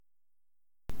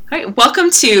All right, welcome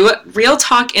to Real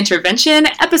Talk Intervention,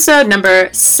 episode number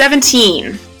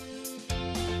 17.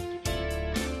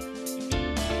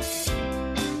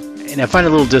 And I find it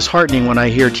a little disheartening when I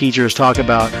hear teachers talk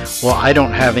about, well, I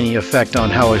don't have any effect on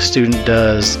how a student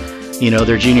does,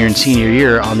 their junior and senior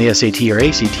year on the SAT or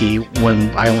ACT when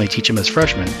I only teach them as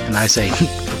freshmen. And I say,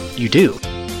 you do.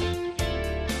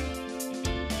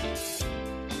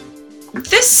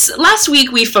 This last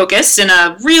week, we focused in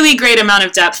a really great amount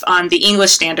of depth on the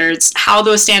English standards, how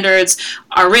those standards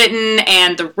are written,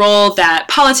 and the role that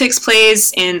politics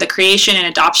plays in the creation and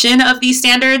adoption of these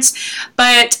standards.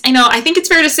 But, I think it's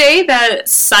fair to say that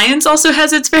science also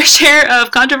has its fair share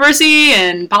of controversy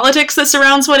and politics that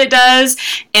surrounds what it does.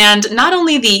 And not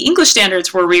only the English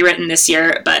standards were rewritten this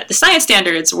year, but the science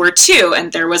standards were too.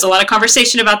 And there was a lot of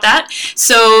conversation about that.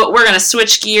 So we're going to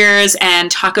switch gears and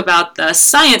talk about the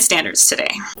science standards today.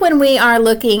 When we are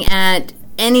looking at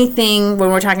anything, when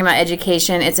we're talking about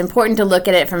education, it's important to look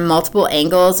at it from multiple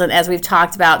angles. And as we've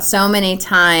talked about so many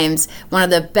times, one of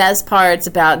the best parts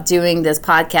about doing this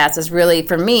podcast is really,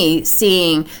 for me,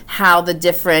 seeing how the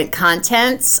different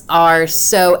contents are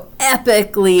so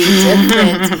epically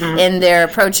different in their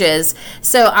approaches.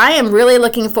 So I am really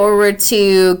looking forward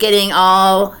to getting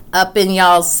all up in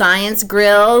y'all's science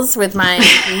grills with my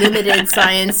limited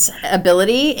science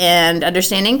ability and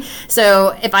understanding.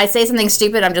 So if I say something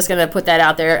stupid, I'm just going to put that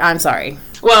out there. I'm sorry.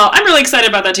 Well, I'm really excited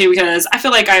about that too because I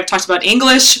feel like I've talked about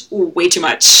English way too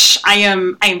much. I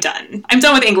am done. I'm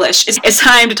done with English. It's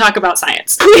time to talk about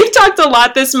science. We've talked a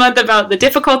lot this month about the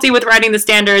difficulty with writing the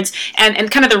standards,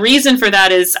 and kind of the reason for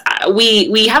that is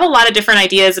we have a lot of different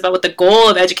ideas about what the goal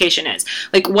of education is.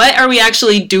 Like, what are we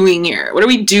actually doing here? What are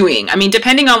we doing? I mean,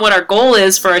 depending on what our goal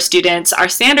is for our students, our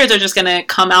standards are just going to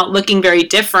come out looking very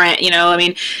different.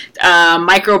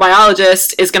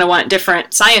 Microbiologist is going to want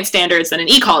different science standards than an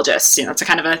ecologist. It's a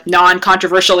kind of a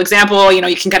non-controversial example.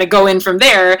 You can kind of go in from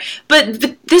there. But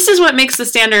this is what makes the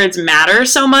standards matter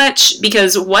so much,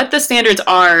 because what the standards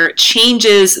are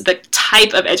changes the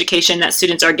type of education that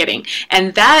students are getting.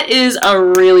 And that is a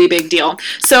really big deal.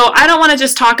 So I don't want to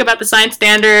just talk about the science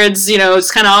standards,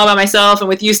 it's kind of all about myself and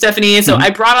with you, Stephanie. So I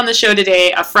brought on the show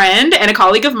today a friend and a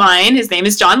colleague of mine. His name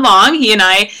is John Long. He and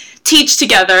I teach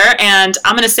together, and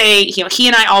I'm going to say, he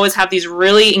and I always have these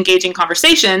really engaging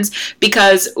conversations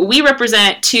because we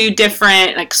represent two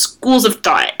different schools of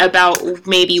thought about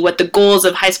maybe what the goals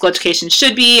of high school education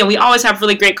should be, and we always have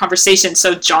really great conversations.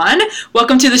 So John,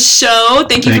 welcome to the show.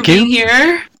 Thank you for being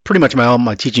here. Pretty much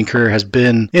my teaching career has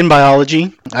been in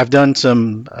biology. I've done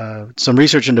some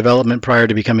research and development prior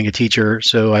to becoming a teacher.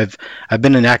 So I've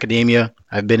been in academia.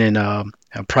 I've been in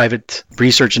private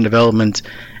research and development,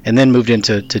 and then moved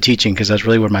into teaching because that's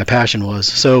really where my passion was.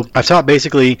 So I've taught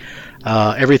basically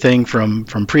everything from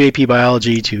pre-AP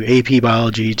biology to AP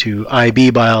biology to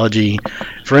IB biology,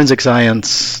 forensic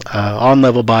science,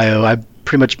 on-level bio. I've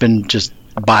pretty much been just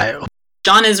bio.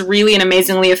 John is really an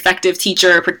amazingly effective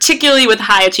teacher, particularly with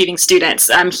high-achieving students.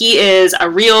 He is a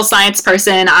real science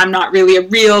person. I'm not really a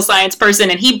real science person,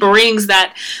 and he brings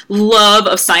that love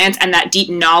of science and that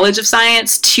deep knowledge of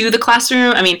science to the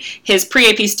classroom. His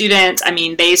pre-AP students,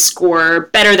 they score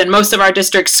better than most of our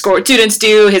district students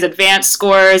do. His advanced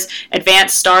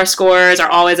STAR scores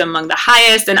are always among the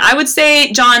highest. And I would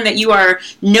say, John, that you are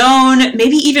known,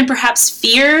 maybe even perhaps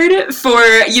feared for,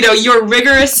 your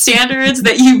rigorous standards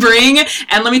that you bring.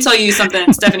 And let me tell you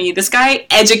something, Stephanie, this guy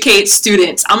educates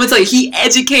students. I'm going to tell you, he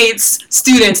educates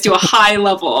students to a high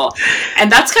level.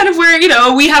 And that's kind of where,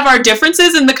 we have our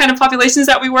differences in the kind of populations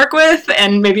that we work with,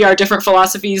 and maybe our different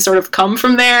philosophies sort of come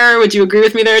from there. Would you agree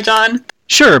with me there, John?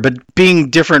 Sure, but being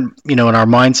different, in our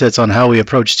mindsets on how we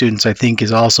approach students, I think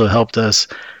has also helped us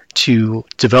to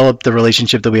develop the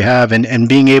relationship that we have and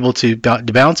being able to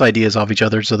bounce ideas off each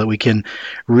other so that we can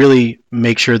really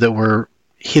make sure that we're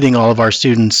hitting all of our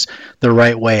students the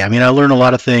right way. I learn a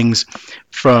lot of things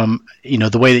from,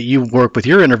 the way that you work with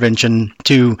your intervention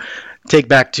to take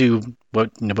back to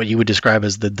what you would describe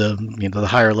as the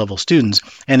higher level students.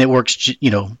 And it works,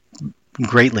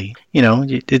 greatly.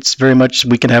 It's very much,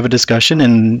 we can have a discussion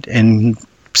and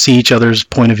see each other's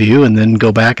point of view and then go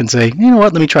back and say,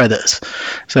 let me try this.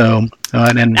 So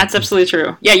and that's absolutely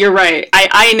true. Yeah, you're right.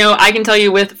 I know, I can tell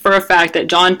you for a fact that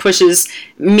John pushes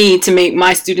me to make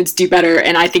my students do better,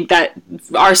 and I think that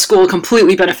our school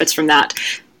completely benefits from that.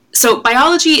 So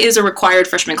biology is a required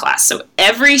freshman class. So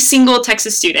every single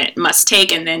Texas student must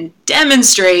take and then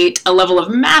demonstrate a level of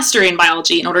mastery in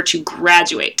biology in order to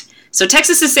graduate. So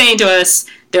Texas is saying to us,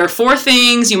 there are 4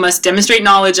 things you must demonstrate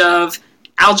knowledge of: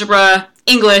 algebra,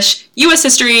 English, U.S.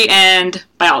 history, and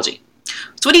biology.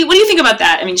 So what do you think about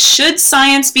that? I mean, should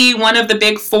science be one of the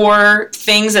big 4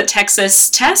 things that Texas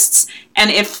tests?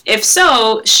 And if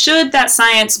so, should that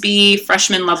science be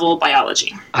freshman level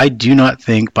biology? I do not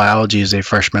think biology is a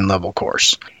freshman level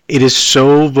course. It is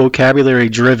so vocabulary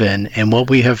driven, and what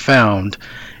we have found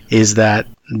is that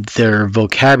their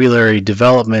vocabulary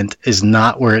development is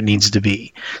not where it needs to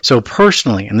be. So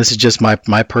personally, and this is just my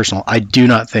personal, I do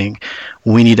not think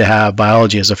we need to have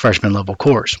biology as a freshman level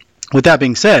course. With that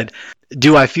being said,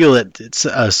 do I feel that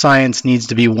science needs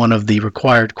to be one of the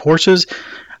required courses?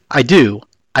 I do.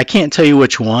 I can't tell you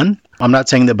which one. I'm not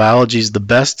saying that biology is the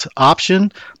best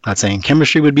option. I'm not saying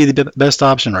chemistry would be the best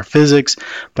option or physics,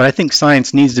 but I think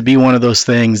science needs to be one of those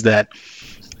things that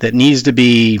needs to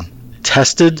be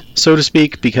tested, so to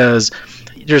speak, because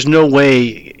there's no way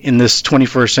in this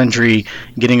 21st century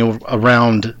getting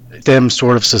around them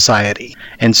sort of society.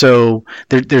 And so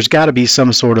there's got to be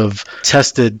some sort of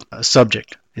tested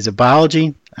subject. Is it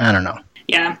biology? I don't know.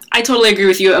 Yeah, I totally agree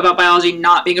with you about biology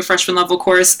not being a freshman level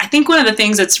course. I think one of the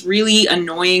things that's really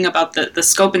annoying about the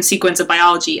scope and sequence of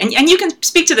biology, and you can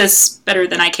speak to this better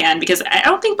than I can, because I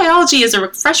don't think biology is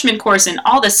a freshman course in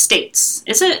all the states.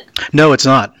 Is it? No, it's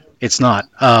not. It's not.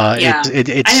 Yeah, I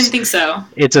didn't think so.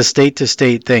 It's a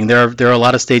state-to-state thing. There are a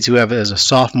lot of states who have it as a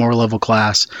sophomore level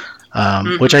class,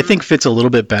 which I think fits a little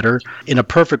bit better. In a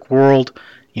perfect world,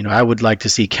 I would like to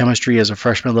see chemistry as a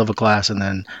freshman level class, and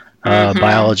then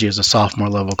biology as a sophomore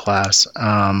level class,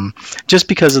 just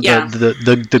because of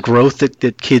the growth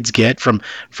that kids get from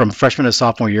freshman to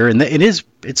sophomore year, and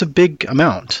it's a big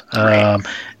amount. Right.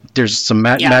 There's some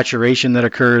maturation that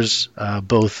occurs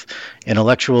both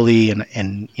intellectually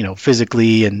and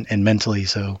physically and mentally.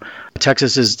 So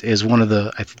Texas is one of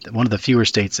the fewer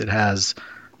states that has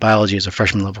biology as a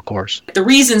freshman level course. The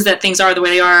reasons that things are the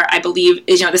way they are, I believe,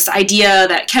 is this idea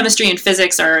that chemistry and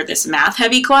physics are this math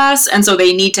heavy class, and so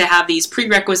they need to have these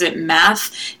prerequisite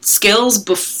math skills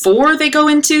before they go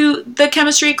into the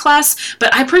chemistry class.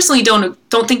 But I personally don't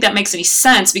think that makes any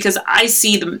sense, because I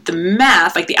see the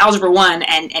math, like the Algebra 1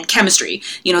 and chemistry,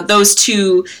 those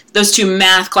two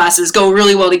math classes go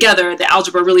really well together. The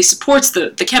algebra really supports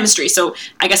the chemistry. So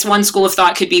I guess one school of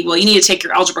thought could be, well, you need to take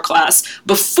your algebra class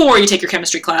before you take your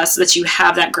chemistry class, so that you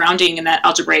have that grounding and that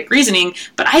algebraic reasoning.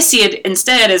 But I see it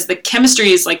instead as the chemistry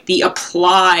is like the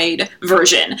applied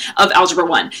version of Algebra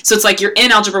 1. So it's like you're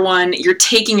in Algebra 1, you're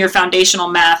taking your foundational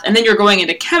math, and then you're going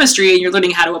into chemistry and you're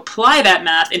learning how to apply that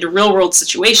math into real world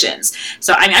situations.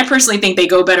 So I personally think they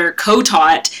go better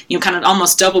co-taught, kind of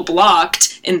almost double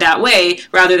blocked in that way,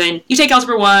 rather than you take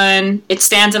Algebra 1, it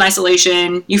stands in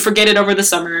isolation, you forget it over the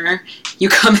summer, you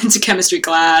come into chemistry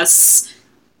class,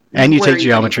 and you take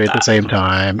geometry at the same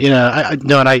time.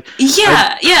 I'm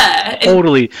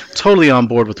totally on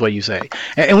board with what you say.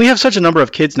 And we have such a number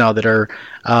of kids now that are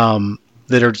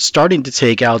starting to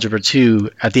take Algebra 2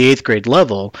 at the 8th grade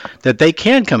level, that they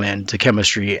can come into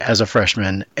chemistry as a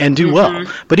freshman and do well.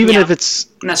 But even if it's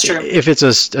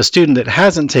a student that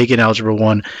hasn't taken Algebra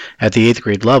 1 at the 8th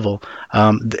grade level,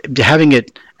 having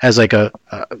it as like a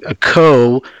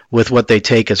with what they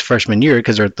take as freshman year,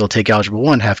 because they'll take Algebra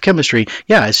 1, have chemistry.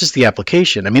 Yeah, it's just the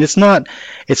application. I mean, it's not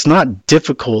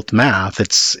difficult math.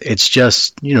 It's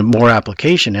just more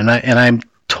application. And I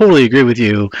totally agree with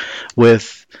you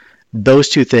with those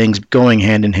two things going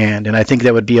hand in hand. And I think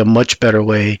that would be a much better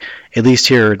way, at least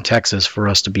here in Texas, for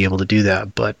us to be able to do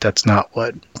that. But that's not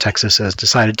what Texas has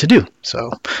decided to do.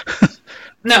 So.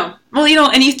 No. Well,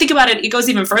 and you think about it, it goes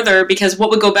even further, because what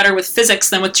would go better with physics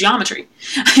than with geometry?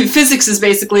 I mean, physics is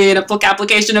basically an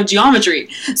application of geometry.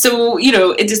 So,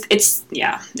 it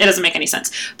doesn't make any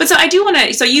sense. But so I do want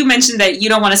to, so you mentioned that you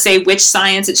don't want to say which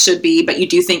science it should be, but you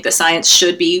do think the science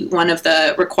should be one of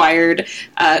the required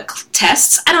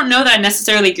tests. I don't know that I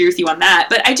necessarily agree with you on that,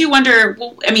 but I do wonder,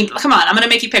 well, I mean, come on, I'm going to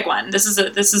make you pick one. This is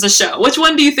a show. Which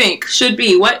one do you think should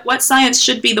be? What science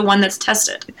should be the one that's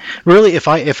tested? Really, if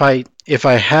I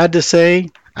had to say,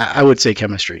 I would say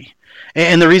chemistry.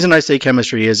 And the reason I say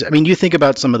chemistry is, I mean, you think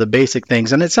about some of the basic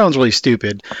things, and it sounds really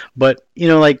stupid, but,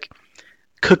 like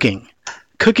cooking.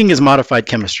 Cooking is modified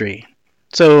chemistry.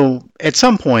 So at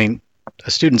some point,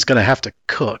 a student's going to have to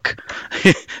cook,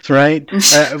 right?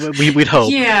 We'd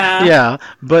hope. Yeah.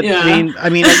 But yeah. I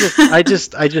mean, I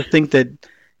just think that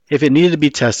if it needed to be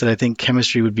tested, I think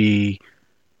chemistry would be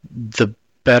the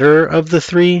better of the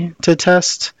three to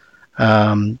test.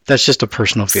 That's just a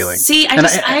personal feeling. See,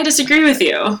 I disagree with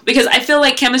you, because I feel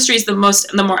like chemistry is the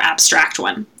more abstract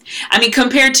one. I mean,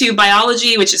 compared to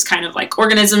biology, which is kind of like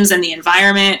organisms and the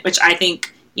environment, which I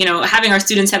think having our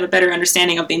students have a better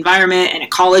understanding of the environment and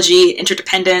ecology,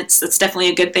 interdependence, that's definitely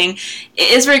a good thing.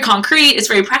 It is very concrete, it's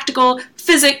very practical.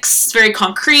 Physics is very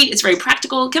concrete, it's very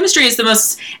practical. Chemistry is the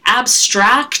most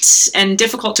abstract and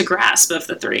difficult to grasp of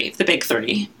the big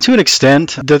three. To an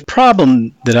extent, the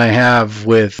problem that I have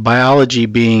with biology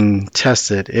being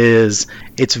tested is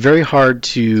it's very hard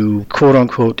to, quote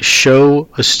unquote, show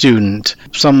a student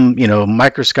some,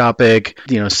 microscopic,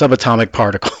 subatomic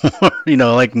particle,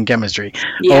 like in chemistry,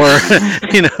 or,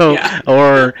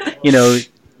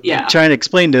 trying to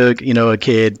explain to, a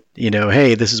kid,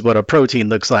 hey, this is what a protein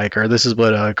looks like, or this is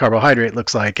what a carbohydrate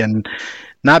looks like, and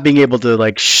not being able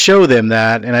to show them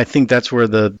that. And I think that's where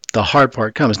the hard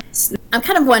part comes. I'm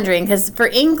kind of wondering, because for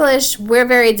English, we're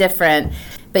very different,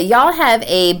 but y'all have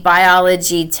a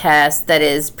biology test that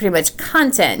is pretty much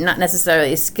content, not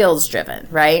necessarily skills driven,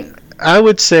 right? I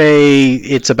would say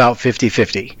it's about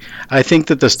 50-50. I think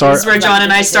that the start... This is where John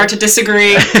and I start to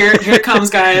disagree. Here it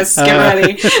comes, guys. Get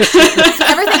ready. So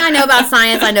everything I know about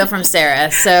science, I know from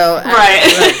Sarah. So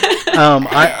right.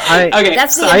 Okay,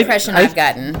 that's the impression I've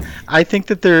gotten. I think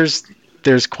that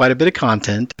there's quite a bit of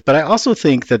content, but I also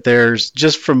think that there's,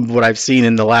 just from what I've seen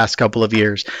in the last couple of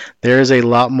years, there is a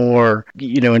lot more,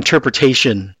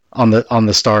 interpretation on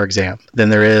the STAR exam than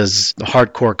there is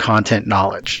hardcore content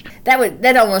knowledge.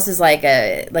 That almost is like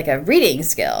a reading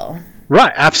skill.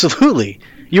 Right, absolutely.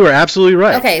 You are absolutely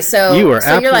right. Okay, so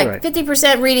you're like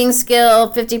 50% reading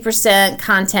skill, 50%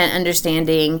 content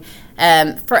understanding.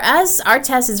 For us, our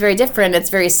test is very different. It's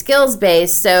very skills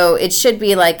based, so it should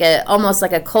be almost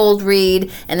like a cold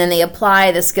read, and then they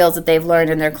apply the skills that they've learned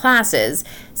in their classes.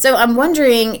 So I'm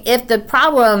wondering if the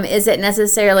problem isn't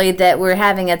necessarily that we're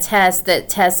having a test that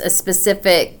tests a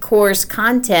specific course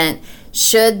content.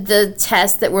 Should the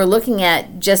test that we're looking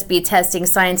at just be testing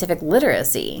scientific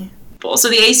literacy? So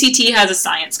the ACT has a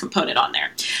science component on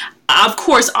there. Of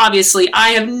course, obviously, I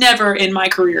have never in my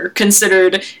career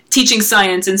considered teaching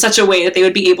science in such a way that they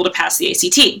would be able to pass the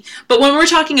ACT. But when we're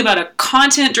talking about a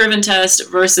content-driven test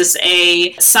versus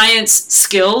a science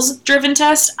skills-driven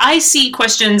test, I see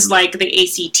questions like the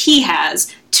ACT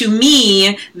has. To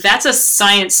me, that's a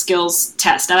science skills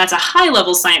test. Now, that's a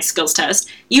high-level science skills test.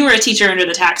 You were a teacher under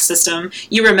the tax system.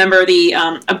 You remember the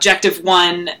Objective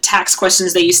 1 tax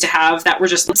questions they used to have that were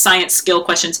just science skill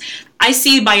questions. I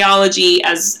see biology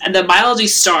as the biology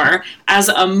STAR as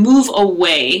a move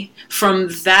away from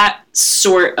that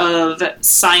sort of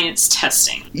science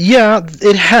testing. Yeah,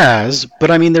 it has,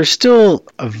 but I mean, there's still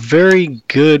a very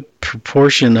good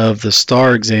proportion of the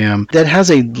STAR exam that has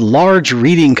a large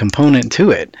reading component to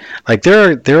it. Like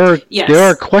there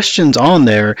are questions on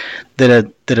there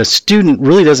that a student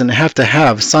really doesn't have to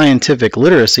have scientific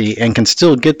literacy and can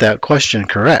still get that question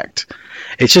correct.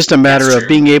 It's just a matter of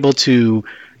being able to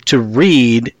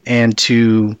read and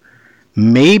to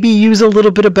maybe use a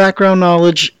little bit of background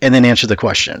knowledge and then answer the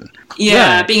question.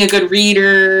 Yeah, being a good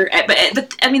reader.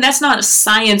 But I mean, that's not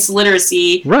science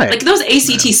literacy. Right. Like those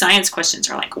ACT science questions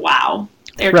are like, wow,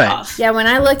 they're tough. Yeah, when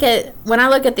I look at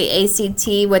the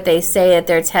ACT, what they say that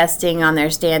they're testing on their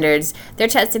standards, they're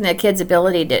testing the kids'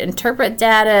 ability to interpret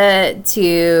data,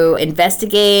 to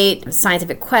investigate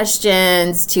scientific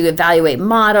questions, to evaluate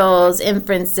models,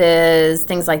 inferences,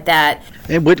 things like that.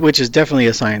 Which is definitely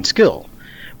a science skill.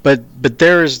 But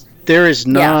there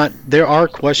are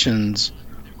questions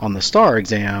on the STAR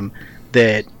exam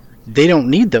that they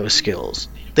don't need those skills.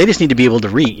 They just need to be able to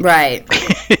read. Right.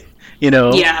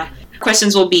 Yeah.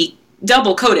 Questions will be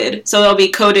double coded. So they'll be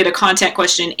coded a content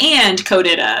question and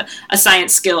coded a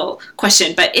science skill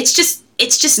question. But it's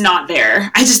just not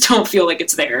there. I just don't feel like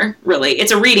it's there, really.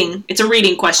 It's a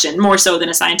reading question, more so than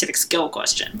a scientific skill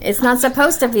question. It's not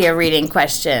supposed to be a reading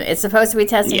question. It's supposed to be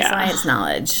testing science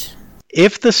knowledge.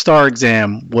 If the STAR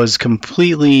exam was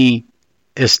completely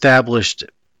established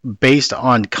based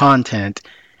on content,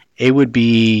 it would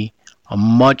be a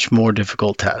much more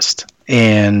difficult test.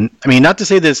 And I mean, not to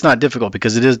say that it's not difficult,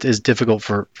 because it is difficult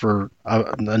for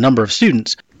a number of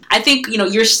students. I think,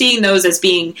 you're seeing those as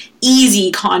being easy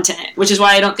content, which is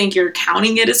why I don't think you're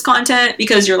counting it as content,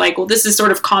 because you're like, well, this is sort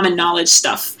of common knowledge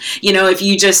stuff. If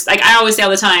you just, like I always say all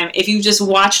the time, if you just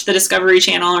watch the Discovery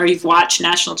Channel or you've watched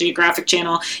National Geographic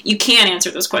Channel, you can answer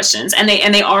those questions, and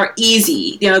they are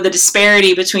easy. The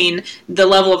disparity between the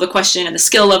level of the question and the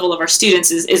skill level of our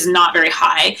students is not very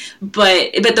high,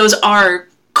 but those are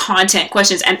content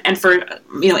questions, and for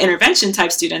intervention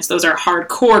type students, those are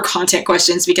hardcore content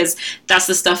questions, because that's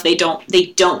the stuff they don't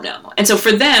know. And so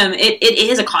for them, it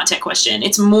is a content question.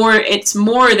 It's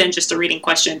more than just a reading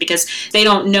question, because they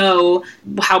don't know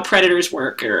how predators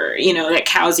work, or that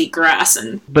cows eat grass.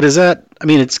 But is that, I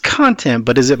mean, it's content,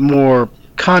 but is it more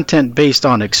content based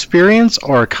on experience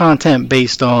or content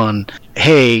based on,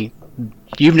 hey,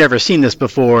 you've never seen this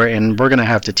before and we're going to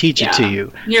have to teach it to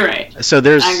you? You're right. So I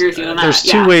agree with you on that. There's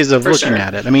two ways of looking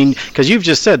at it. I mean, because you've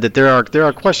just said that there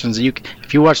are questions that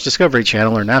if you watch Discovery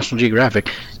Channel or National Geographic,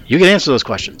 you can answer those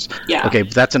questions. Yeah. Okay,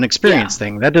 but that's an experience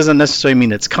thing. That doesn't necessarily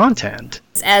mean it's content.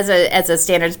 As a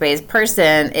standards-based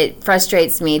person, it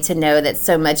frustrates me to know that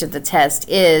so much of the test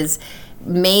is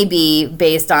maybe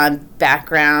based on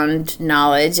background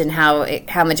knowledge and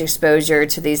how much exposure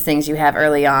to these things you have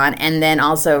early on, and then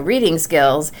also reading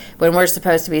skills, when we're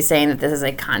supposed to be saying that this is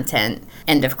a content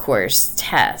end of course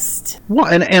test. Well,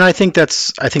 and I think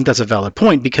that's a valid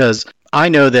point, because I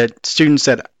know that students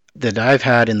that I've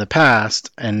had in the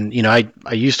past, and I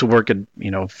used to work at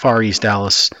Far East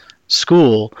Dallas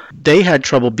school, they had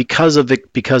trouble because of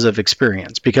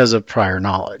experience, because of prior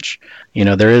knowledge.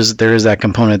 There is that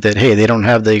component that, hey, they don't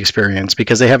have the experience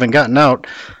because they haven't gotten out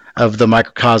of the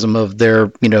microcosm of their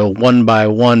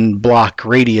 1-by-1 block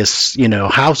radius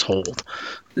household.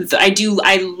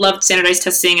 I love standardized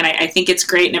testing, and I think it's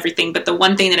great and everything, but the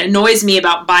one thing that annoys me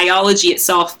about biology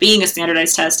itself being a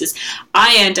standardized test is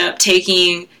I end up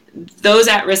taking those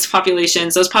at-risk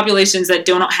populations, those populations that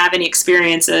don't have any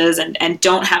experiences and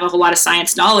don't have a whole lot of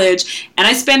science knowledge, and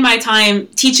I spend my time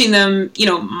teaching them,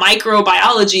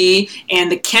 microbiology and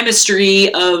the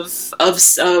chemistry of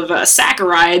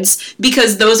saccharides,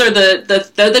 because those are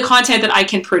the content that I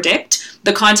can predict.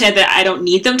 The content that I don't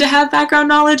need them to have background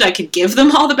knowledge, I can give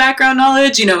them all the background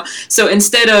knowledge, So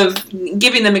instead of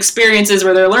giving them experiences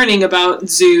where they're learning about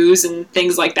zoos and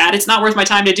things like that, it's not worth my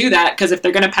time to do that, because if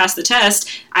they're going to pass the test,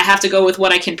 I have to go with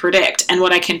what I can predict. And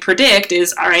what I can predict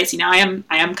is, all right, now I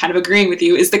am kind of agreeing with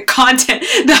you, is the content,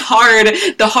 the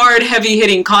hard,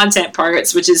 heavy-hitting content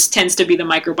parts, which tends to be the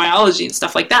microbiology and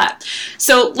stuff like that.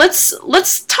 So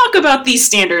let's talk about these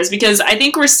standards, because I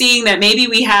think we're seeing that maybe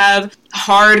we have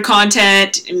hard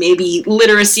content, maybe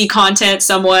literacy content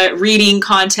somewhat, reading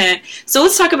content. So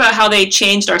let's talk about how they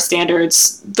changed our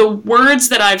standards. The words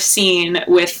that I've seen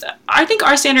with, I think,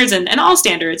 our standards and all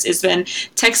standards is when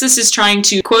Texas is trying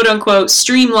to, quote unquote,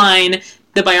 streamline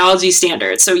the biology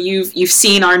standards. So you've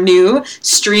seen our new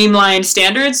streamlined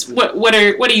standards. What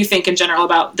do you think in general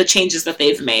about the changes that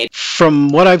they've made? From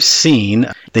what I've seen,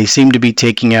 they seem to be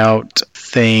taking out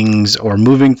things or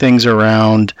moving things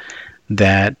around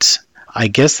that I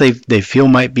guess they feel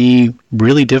might be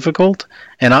really difficult.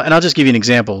 And I'll just give you an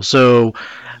example. So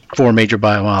for major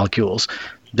biomolecules,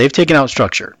 they've taken out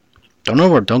structure.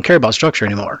 Don't care about structure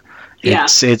anymore. Yeah.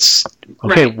 It's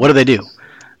okay. Right. What do they do?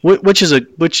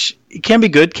 Which can be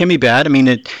good, can be bad. I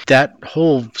mean, that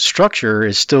whole structure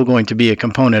is still going to be a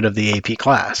component of the AP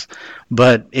class,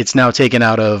 but it's now taken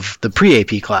out of the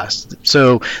pre-AP class.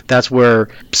 So that's where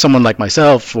someone like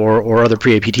myself or other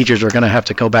pre-AP teachers are going to have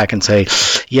to go back and say,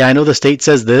 yeah, I know the state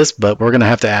says this, but we're going to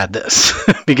have to add this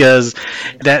because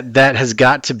that has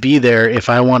got to be there if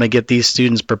I want to get these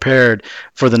students prepared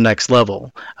for the next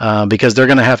level, because they're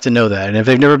going to have to know that. And if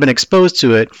they've never been exposed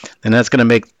to it, then that's going to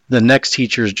make the next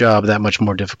teacher's job that much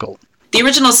more difficult. The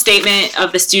original statement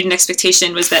of the student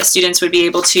expectation was that students would be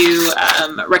able to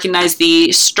recognize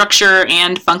the structure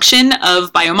and function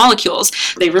of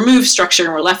biomolecules. They removed structure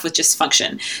and were left with just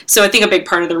function. So I think a big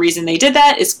part of the reason they did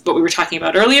that is what we were talking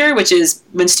about earlier, which is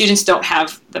when students don't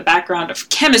have the background of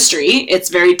chemistry, it's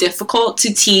very difficult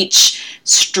to teach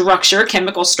structure,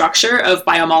 chemical structure of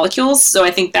biomolecules. So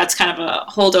I think that's kind of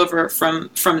a holdover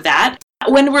from that.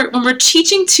 When we're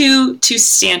teaching to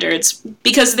standards,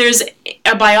 because there's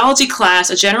a biology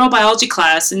class, a general biology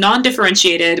class,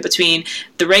 non-differentiated between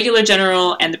the regular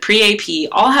general and the pre-AP,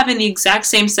 all having the exact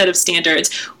same set of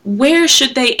standards, where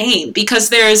should they aim? Because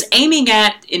there's aiming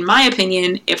at, in my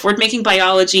opinion, if we're making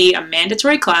biology a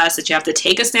mandatory class that you have to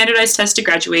take a standardized test to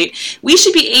graduate, we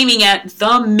should be aiming at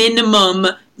the minimum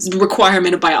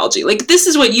requirement of biology. Like, this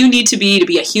is what you need to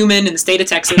be a human in the state of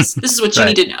Texas. This is what you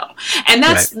need to know. And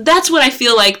that's what I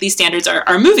feel like these standards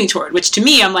are moving toward, which to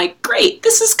me, I'm like, great,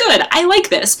 this is good. I like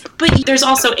this. But there's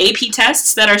also AP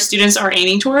tests that our students are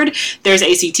aiming toward. There's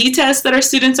ACT tests that our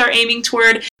students are aiming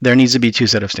toward. There needs to be two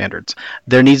set of standards.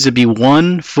 There needs to be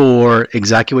one for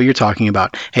exactly what you're talking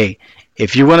about. Hey,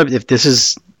 if this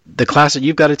is the class that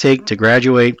you've got to take to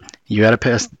graduate, you got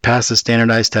to pass the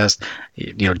standardized test,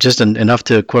 just enough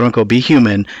to quote unquote be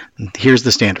human. Here's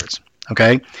the standards.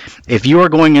 Okay. If you are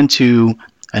going into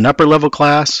an upper level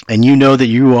class and you know that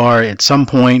you are at some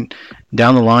point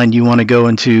down the line, you want to go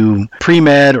into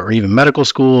pre-med or even medical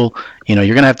school, you're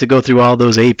going to have to go through all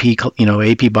those AP,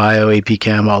 AP bio, AP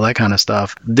chem, all that kind of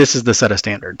stuff. This is the set of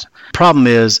standards. Problem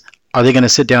is, are they going to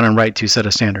sit down and write two set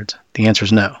of standards? The answer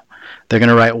is no. They're going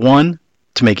to write one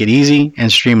to make it easy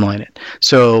and streamline it.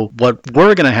 So what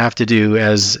we're going to have to do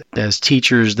as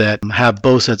teachers that have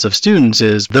both sets of students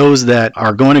is those that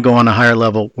are going to go on a higher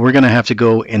level, we're going to have to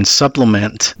go and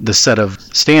supplement the set of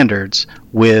standards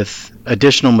with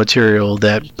additional material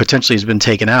that potentially has been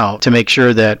taken out to make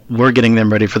sure that we're getting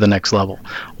them ready for the next level.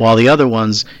 While the other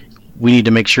ones, we need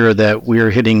to make sure that we're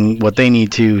hitting what they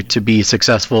need to be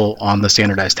successful on the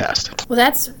standardized test. Well,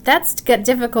 that's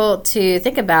difficult to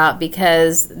think about,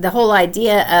 because the whole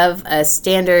idea of a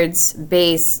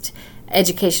standards-based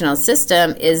educational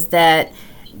system is that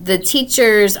the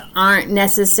teachers aren't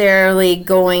necessarily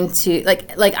going to,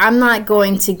 like I'm not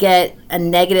going to get a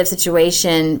negative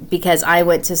situation because I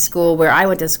went to school where I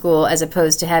went to school, as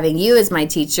opposed to having you as my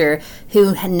teacher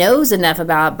who knows enough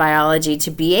about biology to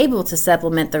be able to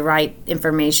supplement the right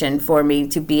information for me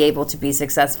to be able to be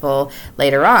successful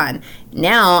later on.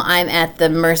 Now I'm at the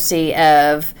mercy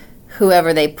of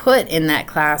whoever they put in that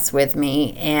class with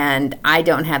me, and I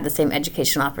don't have the same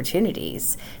educational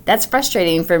opportunities. That's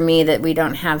frustrating for me that we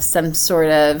don't have some sort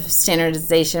of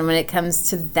standardization when it comes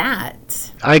to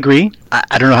that. I agree.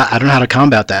 I don't know how to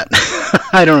combat that.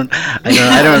 I don't.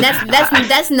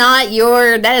 That is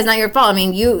not your fault. I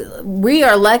mean, we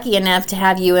are lucky enough to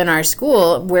have you in our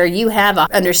school where you have an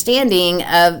understanding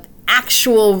of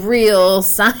actual real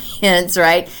science,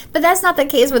 right? But that's not the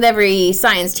case with every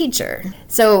science teacher.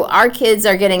 So our kids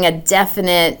are getting a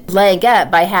definite leg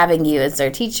up by having you as their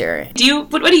teacher.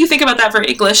 What do you think about that for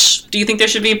English? Do you think there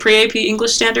should be pre-AP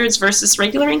English standards versus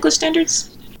regular English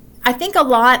standards? I think a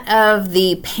lot of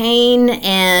the pain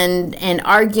and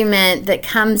argument that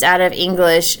comes out of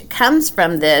English comes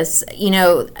from this. You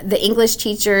know, the English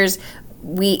teachers,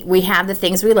 we have the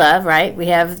things we love, right? We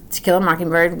have To Kill a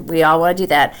Mockingbird. We all want to do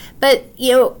that. But,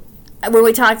 you know, when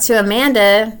we talked to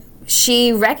Amanda,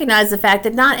 she recognized the fact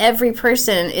that not every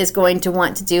person is going to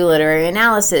want to do literary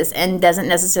analysis and doesn't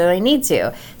necessarily need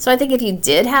to. So I think if you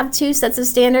did have two sets of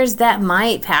standards, that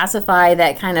might pacify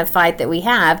that kind of fight that we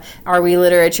have. Are we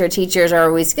literature teachers or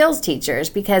are we skills teachers?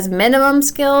 Because minimum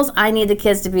skills, I need the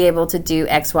kids to be able to do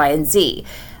X, Y, and Z.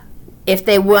 If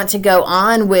they want to go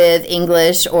on with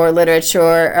English or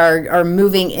literature or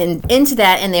moving into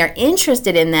that and they're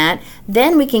interested in that,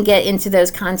 then we can get into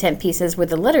those content pieces with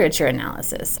the literature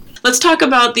analysis. Let's talk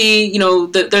about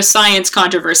the science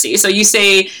controversy. So you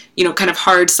say, kind of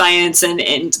hard science and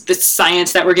the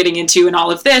science that we're getting into and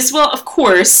all of this. Well, of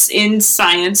course, in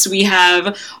science, we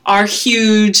have our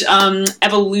huge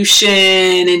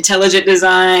evolution, intelligent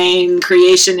design,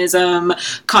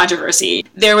 creationism controversy.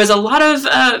 There was a lot of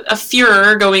a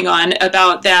furor going on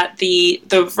about that the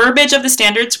verbiage of the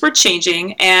standards were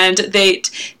changing, and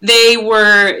they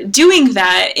were doing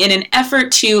that in an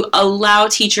effort to allow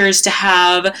teachers to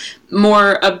have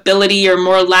more ability or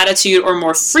more latitude or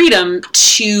more freedom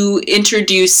to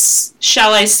introduce,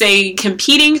 shall I say,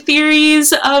 competing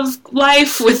theories of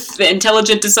life with the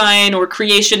intelligent design or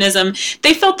creationism.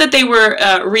 They felt that they were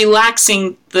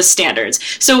relaxing the standards.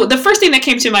 So the first thing that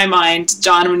came to my mind,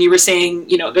 John, when you were saying,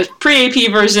 the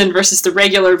pre-AP version versus the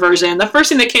regular version, the first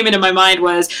thing that came into my mind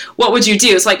was, what would you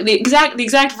do? It's like the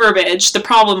exact verbiage,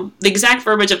 the exact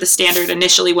verbiage of the standard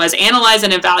initially was analyze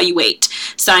and evaluate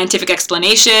scientific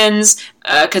explanations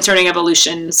concerning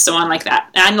evolution, so on like that.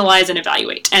 Analyze and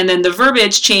evaluate. And then the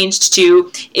verbiage changed to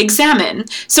examine.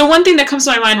 So one thing that comes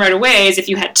to my mind right away is if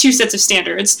you had two sets of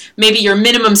standards, maybe your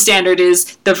minimum standard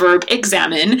is the verb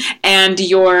examine, and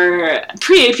your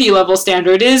pre-AP level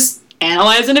standard is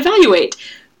analyze and evaluate.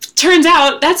 Turns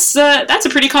out that's a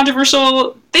pretty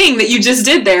controversial thing that you just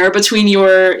did there between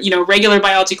your regular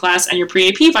biology class and your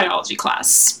pre-AP biology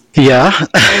class. Yeah,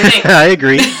 I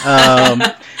agree.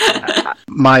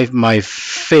 My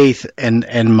faith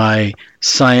and my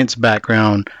science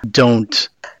background don't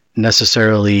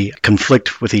necessarily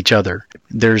conflict with each other.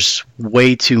 There's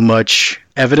way too much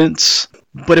evidence.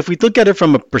 But if we look at it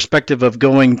from a perspective of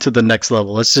going to the next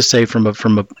level, let's just say from a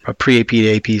pre-AP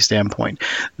to AP standpoint,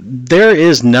 there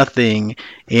is nothing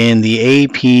in the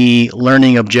AP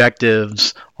learning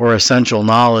objectives or essential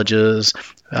knowledges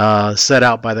set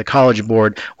out by the College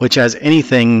Board which has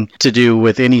anything to do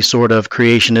with any sort of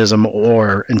creationism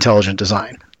or intelligent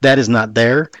design. That is not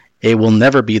there. It will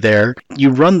never be there.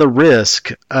 You run the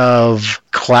risk of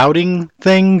clouding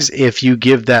things if you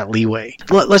give that leeway.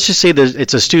 Let's just say that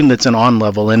it's a student that's an on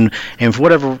level, and for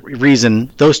whatever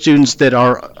reason, those students that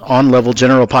are on level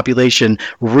general population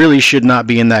really should not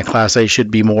be in that class. They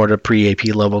should be more at a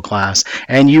pre-AP level class.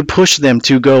 And you push them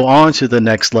to go on to the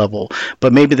next level,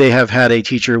 but maybe they have had a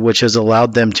teacher which has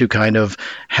allowed them to kind of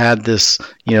had this,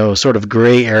 sort of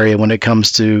gray area when it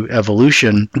comes to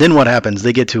evolution. Then what happens?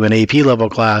 They get to an AP level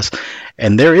class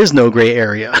and there is no gray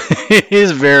area. It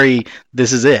is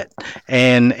this is it.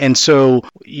 And so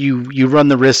you run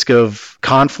the risk of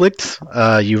conflict.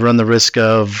 You run the risk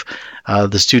of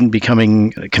the student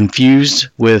becoming confused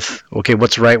with, okay,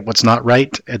 what's right, what's not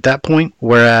right at that point.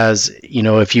 Whereas,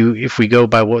 if we go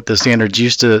by what the standards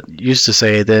used to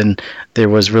say, then there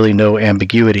was really no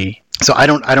ambiguity. So I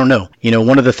don't know.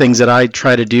 One of the things that I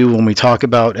try to do when we talk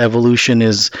about evolution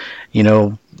is,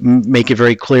 make it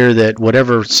very clear that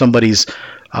whatever somebody's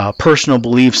personal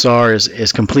beliefs are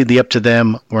is completely up to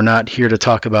them. We're not here to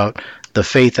talk about the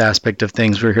faith aspect of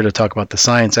things. We're here to talk about the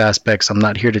science aspects. I'm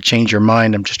not here to change your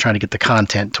mind. I'm just trying to get the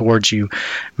content towards you,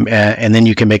 and then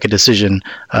you can make a decision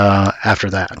after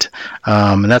that.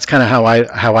 And that's kind of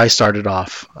how I started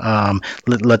off.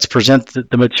 Let's present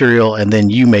the material, and then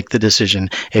you make the decision.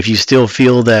 If you still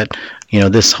feel that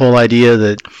this whole idea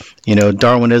that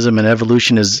Darwinism and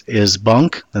evolution is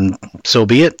bunk, then so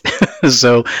be it.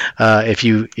 So if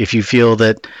you feel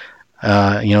that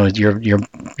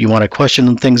you want to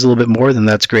question things a little bit more, then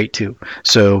that's great too.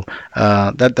 So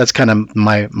that's kind of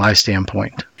my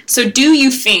standpoint. So do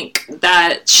you think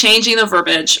that changing the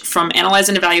verbiage from analyze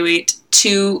and evaluate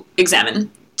to examine,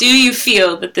 do you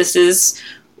feel that this is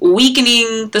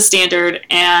weakening the standard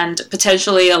and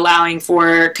potentially allowing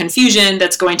for confusion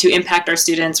that's going to impact our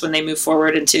students when they move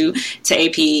forward to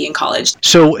AP in college?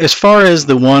 So as far as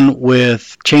the one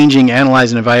with changing,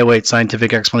 analyze, and evaluate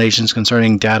scientific explanations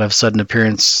concerning data of sudden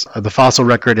appearance of the fossil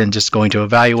record and just going to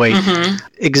evaluate,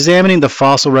 examining the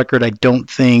fossil record, I don't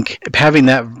think having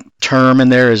that term in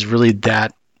there is really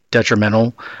that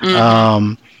detrimental.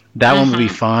 That one would be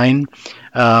fine.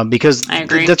 Because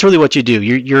that's really what you do.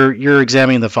 You're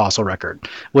examining the fossil record,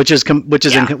 which is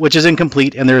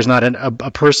incomplete, and there's not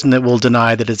a person that will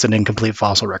deny that it's an incomplete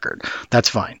fossil record. That's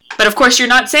fine. But of course, you're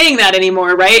not saying that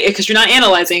anymore, right? Because you're not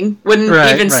analyzing.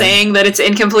 Wouldn't saying that it's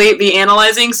incomplete be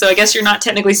analyzing? So I guess you're not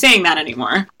technically saying that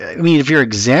anymore. I mean, if you're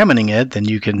examining it, then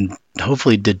you can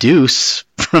hopefully deduce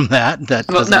from that.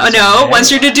 No.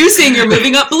 Once you're deducing, you're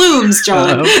moving up blooms,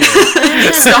 John.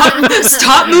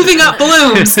 Stop moving up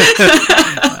blooms.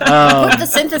 Put the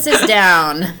synthesis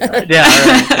down.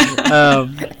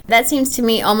 That seems to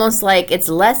me almost like it's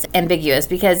less ambiguous,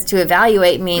 because to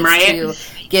evaluate means to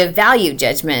give value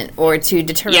judgment or to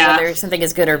determine whether something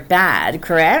is good or bad,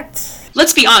 correct?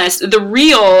 Let's be honest, the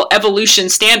real evolution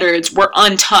standards were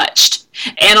untouched.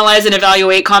 Analyze and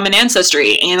evaluate common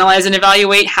ancestry. Analyze and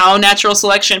evaluate how natural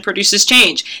selection produces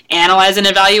change. Analyze and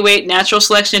evaluate natural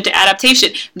selection into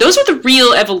adaptation. Those are the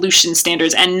real evolution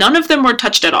standards, and none of them were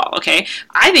touched at all, okay?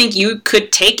 I think you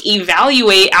could take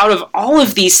evaluate out of all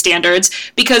of these standards,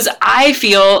 because I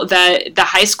feel that the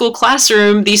high school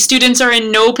classroom, these students are in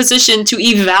no position to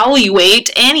evaluate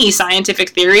any scientific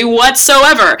theory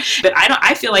whatsoever. But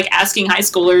I feel like asking high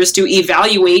schoolers to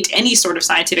evaluate any sort of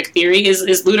scientific theory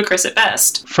is ludicrous at best.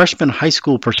 Freshman high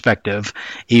school perspective,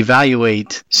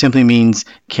 evaluate simply means,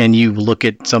 can you look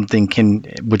at something,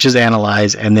 which is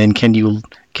analyze, and then can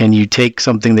you take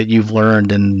something that you've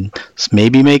learned and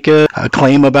maybe make a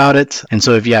claim about it? And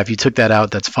so if you took that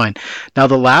out, that's fine. Now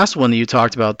the last one that you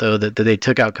talked about, though, that they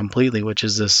took out completely, which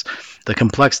is the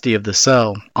complexity of the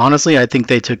cell. Honestly, I think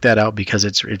they took that out because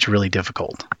it's really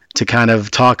difficult to kind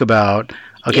of talk about.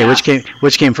 Okay,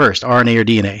 which came first, RNA or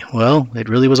DNA? Well, it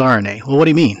really was RNA. Well, what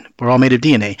do you mean? We're all made of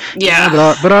DNA. Yeah.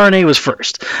 But RNA was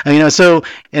first. So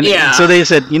they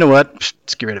said, you know what?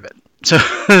 Just get rid of it.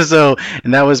 So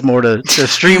and that was more to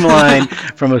streamline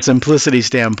from a simplicity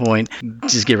standpoint.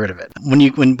 Just get rid of it. When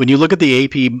you look at the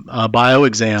AP bio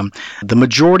exam, the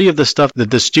majority of the stuff that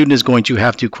the student is going to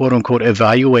have to quote unquote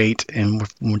evaluate, and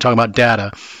when we're talking about data,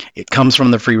 it comes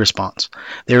from the free response.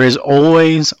 There is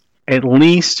always at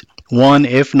least one,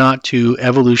 if not two,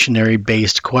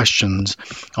 evolutionary-based questions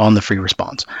on the free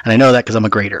response. And I know that because I'm a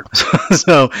grader.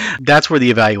 So that's where the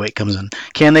evaluate comes in.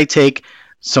 Can they take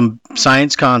some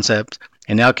science concept,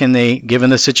 and now can they, given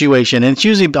the situation, and it's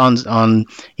usually on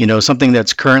something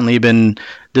that's currently been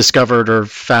discovered or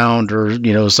found,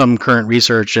 or some current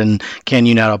research, and can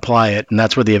you now apply it? And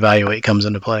that's where the evaluate comes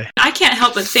into play. I can't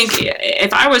help but think,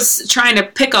 if I was trying to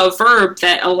pick a verb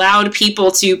that allowed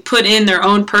people to put in their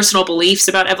own personal beliefs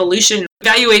about evolution,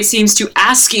 evaluate seems to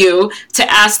ask you to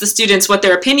ask the students what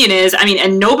their opinion is. I mean,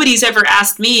 and nobody's ever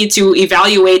asked me to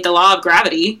evaluate the law of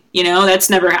gravity. That's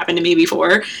never happened to me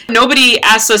before. Nobody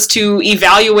asks us to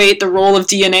evaluate the role of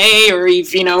DNA or,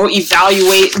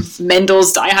 evaluate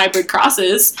Mendel's dihybrid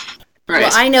crosses. Right.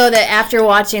 Well, I know that after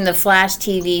watching the Flash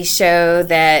TV show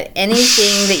that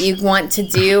anything that you want to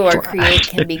do or create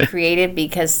can be created,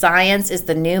 because science is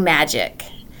the new magic.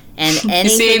 And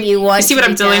anything you want you see what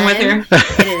I'm dealing with here?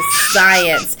 It is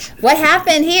science. What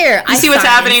happened here? You see what's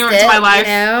happening to my life?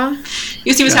 You know?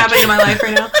 You see what's happening to my life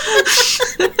right now?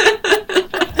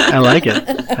 I like it.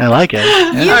 Yeah.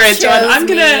 All right, John, I'm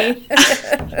gonna.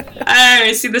 All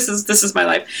right, see, this is my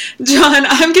life, John.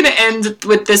 I'm gonna end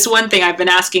with this one thing. I've been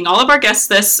asking all of our guests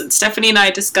this, and Stephanie and I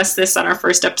discussed this on our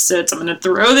first episode. So I'm gonna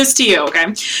throw this to you,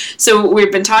 okay? So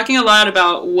we've been talking a lot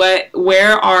about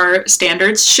where our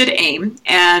standards should aim,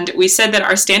 and we said that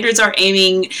our standards are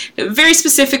aiming very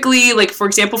specifically, like for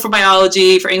example, for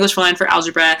biology, for English 1, for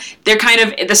algebra. They're kind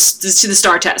of to the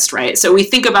STAR test, right? So we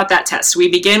think about that test. We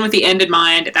begin with the end in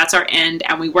mind. That's our end,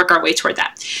 and we work our way toward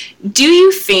that. Do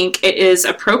you think it is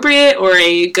appropriate or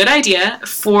a good idea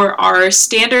for our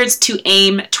standards to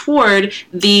aim toward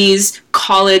these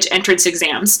college entrance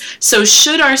exams? So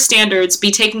should our standards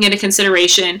be taking into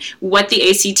consideration what the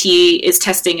ACT is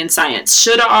testing in science?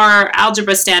 Should our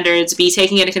algebra standards be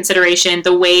taking into consideration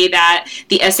the way that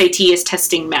the SAT is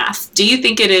testing math? Do you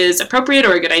think it is appropriate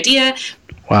or a good idea?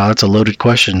 Wow, that's a loaded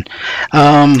question.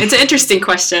 It's an interesting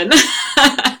question.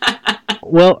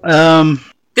 Well,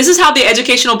 this is how the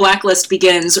educational blacklist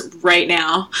begins right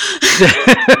now.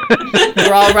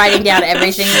 We're all writing down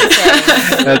everything you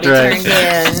say. That's right.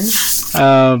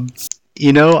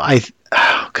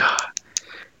 Oh God.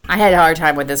 I had a hard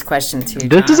time with this question too.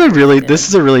 This is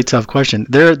a really tough question.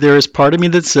 There is part of me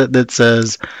that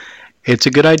says it's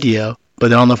a good idea, but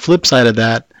then on the flip side of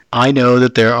that, I know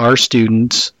that there are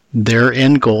students, their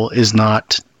end goal is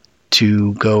not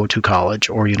to go to college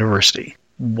or university.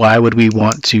 Why would we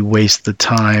want to waste the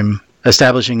time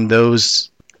establishing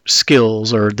those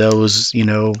skills or those,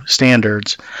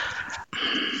 standards?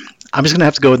 I'm just going to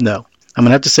have to go with no. I'm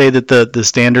going to have to say that the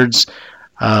standards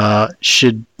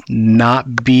should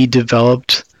not be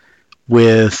developed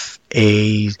with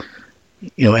a,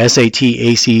 SAT,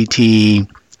 ACT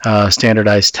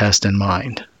standardized test in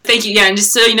mind. Thank you. Yeah, and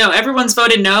just so you know, everyone's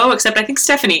voted no except I think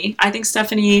Stephanie. Has voted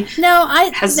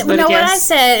yes. What I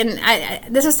said,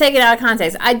 and this was taken out of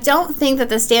context. I don't think that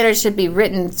the standards should be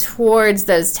written towards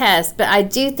those tests, but I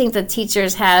do think that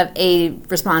teachers have a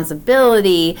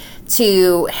responsibility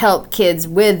to help kids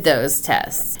with those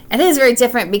tests. I think it's very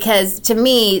different because, to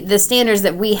me, the standards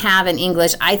that we have in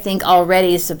English, I think,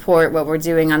 already support what we're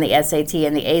doing on the SAT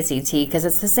and the ACT because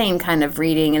it's the same kind of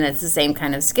reading and it's the same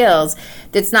kind of skills.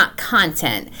 It's not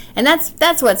content. And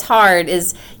that's what's hard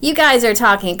is you guys are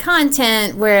talking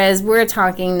content, whereas we're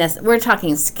talking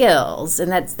skills, and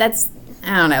that's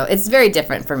I don't know. It's very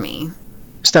different for me.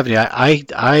 Stephanie,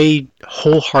 I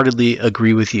wholeheartedly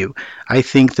agree with you. I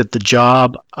think that the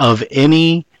job of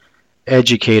any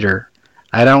educator,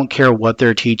 I don't care what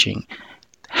they're teaching,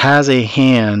 has a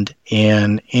hand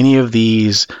in any of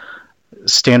these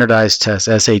standardized tests,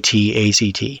 SAT,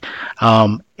 ACT.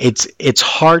 It's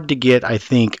hard to get, I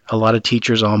think, a lot of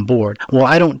teachers on board. Well,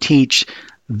 I don't teach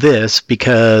this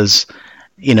because,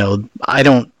 I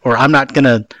don't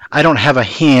have a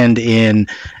hand in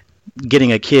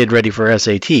getting a kid ready for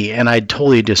SAT, and I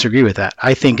totally disagree with that.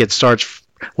 I think it starts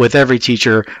with every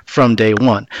teacher from day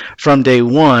one. From day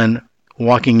one,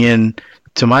 walking in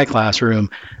to my classroom,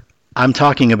 I'm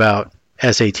talking about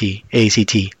SAT,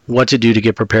 ACT, what to do to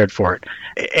get prepared for it.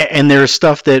 And there's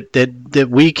stuff that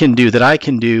we can do, that I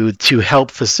can do to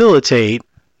help facilitate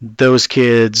those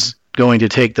kids going to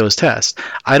take those tests.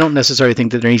 I don't necessarily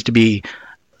think that there needs to be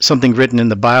something written in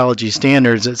the biology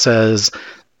standards that says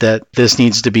that this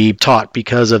needs to be taught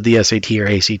because of the SAT or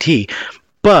ACT.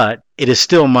 But it is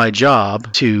still my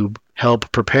job to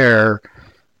help prepare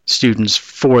students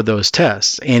for those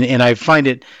tests. And I find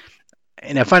it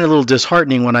a little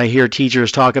disheartening when I hear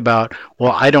teachers talk about,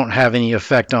 well, I don't have any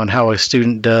effect on how a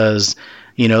student does,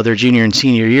 their junior and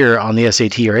senior year on the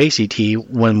SAT or ACT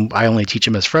when I only teach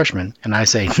them as freshmen. And I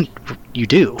say, you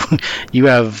do. You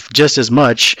have just as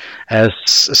much as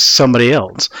somebody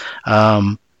else.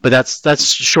 But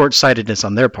that's short-sightedness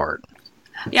on their part.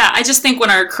 Yeah, I just think when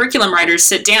our curriculum writers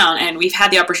sit down, and we've had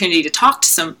the opportunity to talk to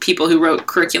some people who wrote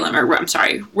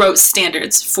wrote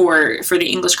standards for the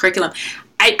English curriculum.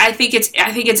 I think it's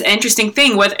an interesting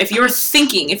thing if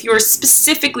you're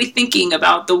specifically thinking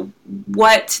about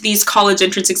what these college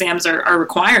entrance exams are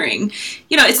requiring.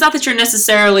 It's not that you're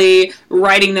necessarily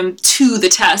writing them to the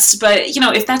test, but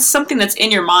if that's something that's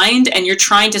in your mind and you're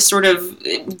trying to sort of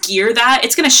gear that,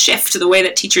 it's going to shift the way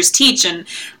that teachers teach, and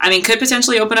could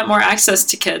potentially open up more access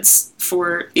to kids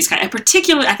for these kind of,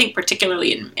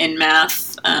 particularly in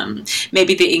math.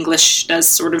 Maybe the English does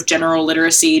sort of general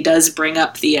literacy does bring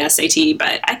up the SAT,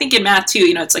 but I think in math too,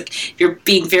 it's like you're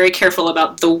being very careful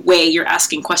about the way you're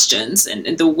asking questions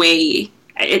and the way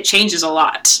it changes a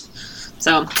lot.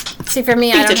 So, see, for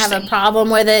me, I don't have a problem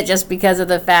with it just because of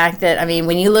the fact that, I mean,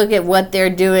 when you look at what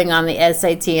they're doing on the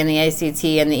SAT and the ACT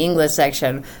and the English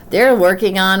section, they're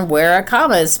working on where a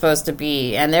comma is supposed to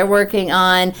be, and they're working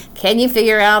on, can you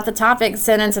figure out the topic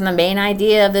sentence and the main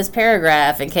idea of this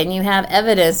paragraph, and can you have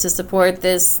evidence to support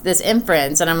this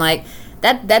inference? And I'm like,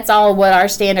 that's all what our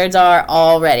standards are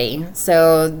already.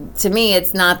 So to me,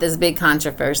 it's not this big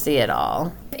controversy at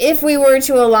all. If we were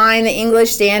to align the English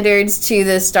standards to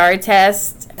the STAR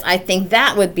test, I think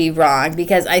that would be wrong,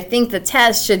 because I think the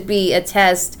test should be a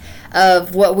test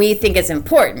of what we think is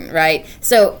important, right?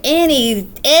 So any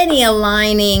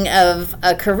aligning of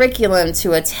a curriculum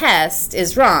to a test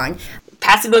is wrong.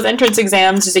 Passing those entrance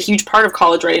exams is a huge part of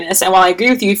college readiness. And while I agree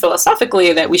with you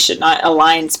philosophically that we should not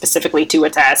align specifically to a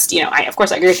test, of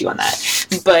course I agree with you on that.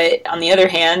 But on the other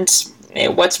hand,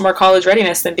 what's more college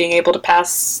readiness than being able to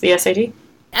pass the SAT?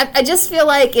 I just feel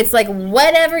like it's like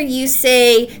whatever you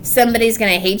say, somebody's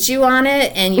going to hate you on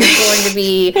it, and you're going to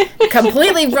be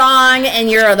completely wrong, and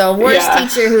you're the worst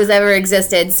teacher who's ever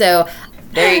existed. So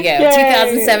there you go.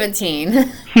 Yay.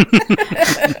 2017.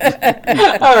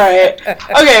 All right.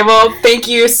 Okay, well, thank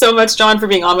you so much, John, for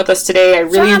being on with us today. I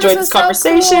really enjoyed this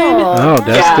conversation. So cool. Oh,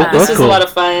 that's good. This was a lot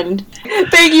of fun.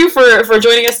 Thank you for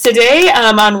joining us today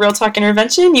on Real Talk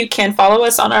Intervention. You can follow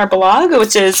us on our blog,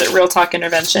 which is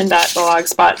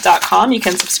realtalkintervention.blogspot.com. You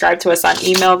can subscribe to us on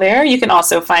email there. You can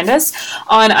also find us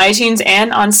on iTunes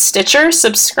and on Stitcher.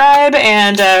 Subscribe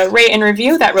and rate and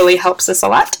review. That really helps us a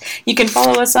lot. You can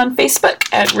follow us on Facebook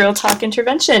at Real Talk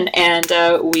Intervention, and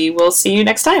we will see you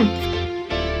next time.